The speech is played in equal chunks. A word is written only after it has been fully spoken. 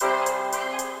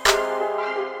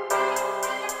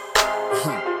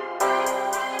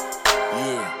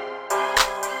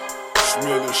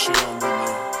shit on me,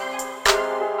 man.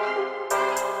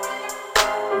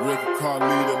 Record car,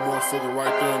 leave that motherfucker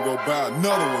right there and go buy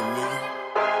another one, nigga.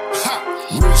 Ha!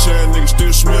 Rich ass niggas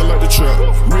still smell like the trap.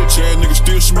 Rich ass niggas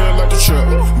still smell like the trap.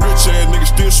 Rich ass niggas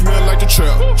still smell like the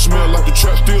trap. Smell like the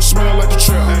trap, still smell like the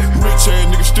trap. Rich ass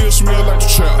niggas still smell like the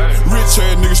trap. Rich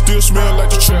ass niggas still smell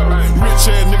like the trap. Rich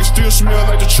ass niggas still smell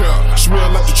like the trap. Smell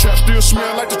like the trap, still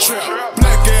smell like the trap.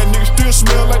 Black ass niggas still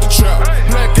smell like the trap.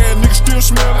 Black ass niggas still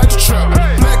smell like the trap.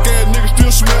 Black ass niggas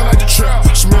still smell like the trap.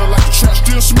 Smell like the trap,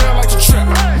 still smell like the trap.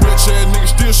 Rich ass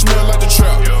niggas still smell like the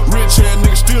trap. Rich ass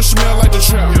niggas still smell like the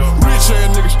trap. Rich ass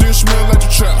niggas still smell like the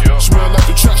trap. Smell like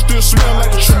the trap, still smell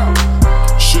like the trap.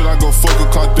 Should I go fuck a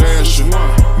Kardashian?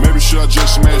 Maybe should I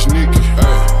just smash Nicki?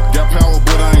 Got power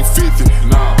but I ain't 50.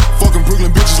 Nah. Fucking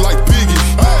Brooklyn bitches like Biggie.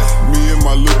 Me and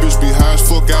my little bitch be high as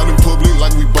fuck out in public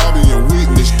like we Bobby and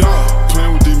Whitney.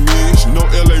 Playing with these millions, no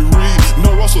LA Reid,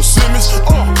 no Russell Simmons.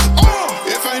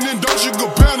 If I ain't in Dolce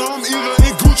Gabbana, I'm either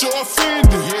in Gucci or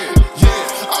Fendi.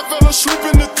 I fell asleep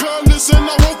in the colors and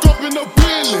I woke up in the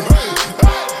Bentley.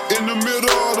 In the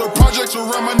middle of the projects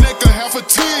around my neck, I half a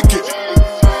ticket.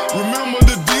 Remember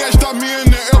the DH stopped me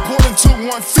in the airport and took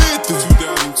 150.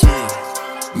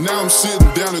 2010. Now I'm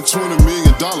sitting down in $20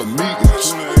 million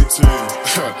meetings.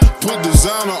 2018. Put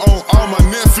designer on all my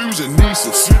nephews and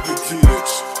nieces.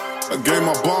 I gave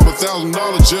my bomb $1,000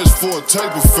 just for a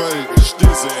taper fade.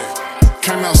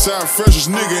 Came outside freshest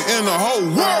nigga in the whole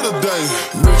world today.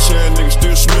 Rich ass niggas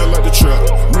still smell like the trap.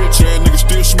 Rich ass niggas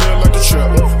still smell like the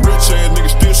trap. Rich ass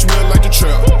niggas still smell like the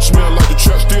trap. Smell like the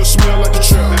trap, still smell like the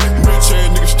trap. Rich ass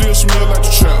niggas still smell like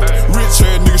the trap. Rich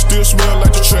ass niggas still smell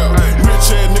like the trap. Rich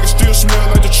ass niggas still smell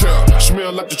like the trap.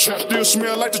 Smell like the trap, still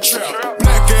smell like the trap.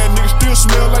 Black ass niggas still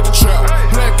smell like the trap.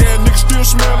 Black ass niggas still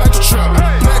smell like the trap.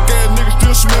 Black ass niggas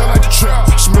still smell like the trap.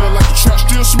 Smell like the trap,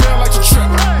 still smell like the trap.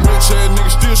 Rich ass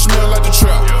niggas still smell like the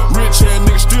trap. Rich ass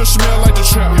niggas still smell like the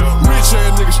trap. Rich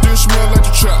ass niggas still smell like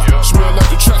the trap. Smell like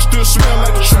the trap, still smell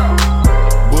like the trap.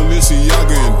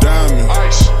 Balenciaga and diamond.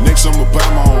 Next I'ma buy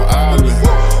my own island.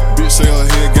 Bitch say her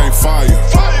head gang fire.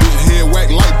 Bitch head whack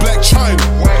like Black China.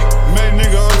 Made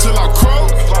nigga until I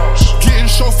croak. Getting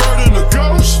chauffeured in the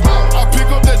ghost. I pick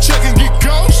up that check and get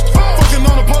ghost. Fucking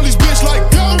on the police bitch like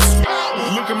ghost.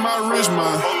 Look at my wrist,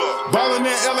 man. Ballin'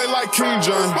 in LA like King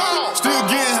James. Still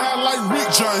getting high like Rick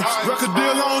James. Record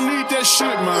deal, I don't need that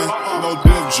shit, man. No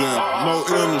Def Jam, no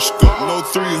Interscope, no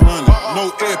 300,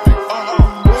 no Epic.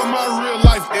 Boy, my real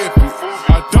life epic.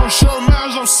 I don't show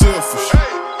mines, I'm selfish.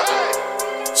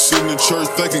 Sitting in church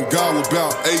thanking God with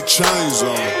about 8 chains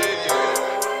on.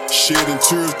 Shedding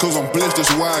tears cause I'm blessed,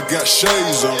 that's why I got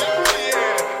shades on.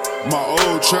 My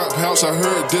old trap house, I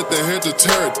heard that they had to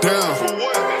tear it down.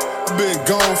 Been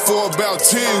gone for about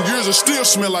 10 years and still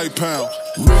smell like pounds.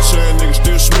 Rich ass niggas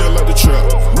still smell like the trap.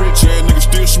 Rich ass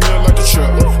niggas still smell like the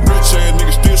trap. Rich ass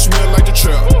niggas still smell like the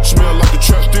trap. Smell like the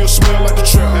trap, still smell like the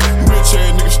trap. Rich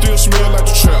ass niggas still smell like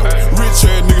the trap. Rich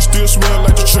ass niggas still smell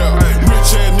like the trap.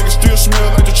 Rich ass niggas still smell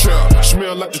like the trap.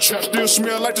 Smell like the trap, still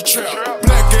smell like the trap.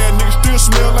 Black ass niggas still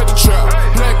smell like the trap.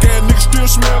 Black ass niggas still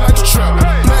smell like the trap.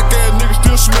 Black ass niggas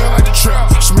still smell like the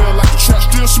trap. Smell like the trap,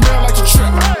 still smell like the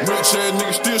trap. Rich ass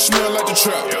niggas still smell like the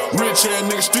trap. Rich ass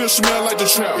niggas still smell like the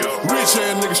trap. Rich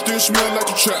ass niggas still smell like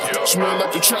the trap. Smell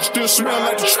like the trap, still smell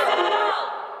like the trap.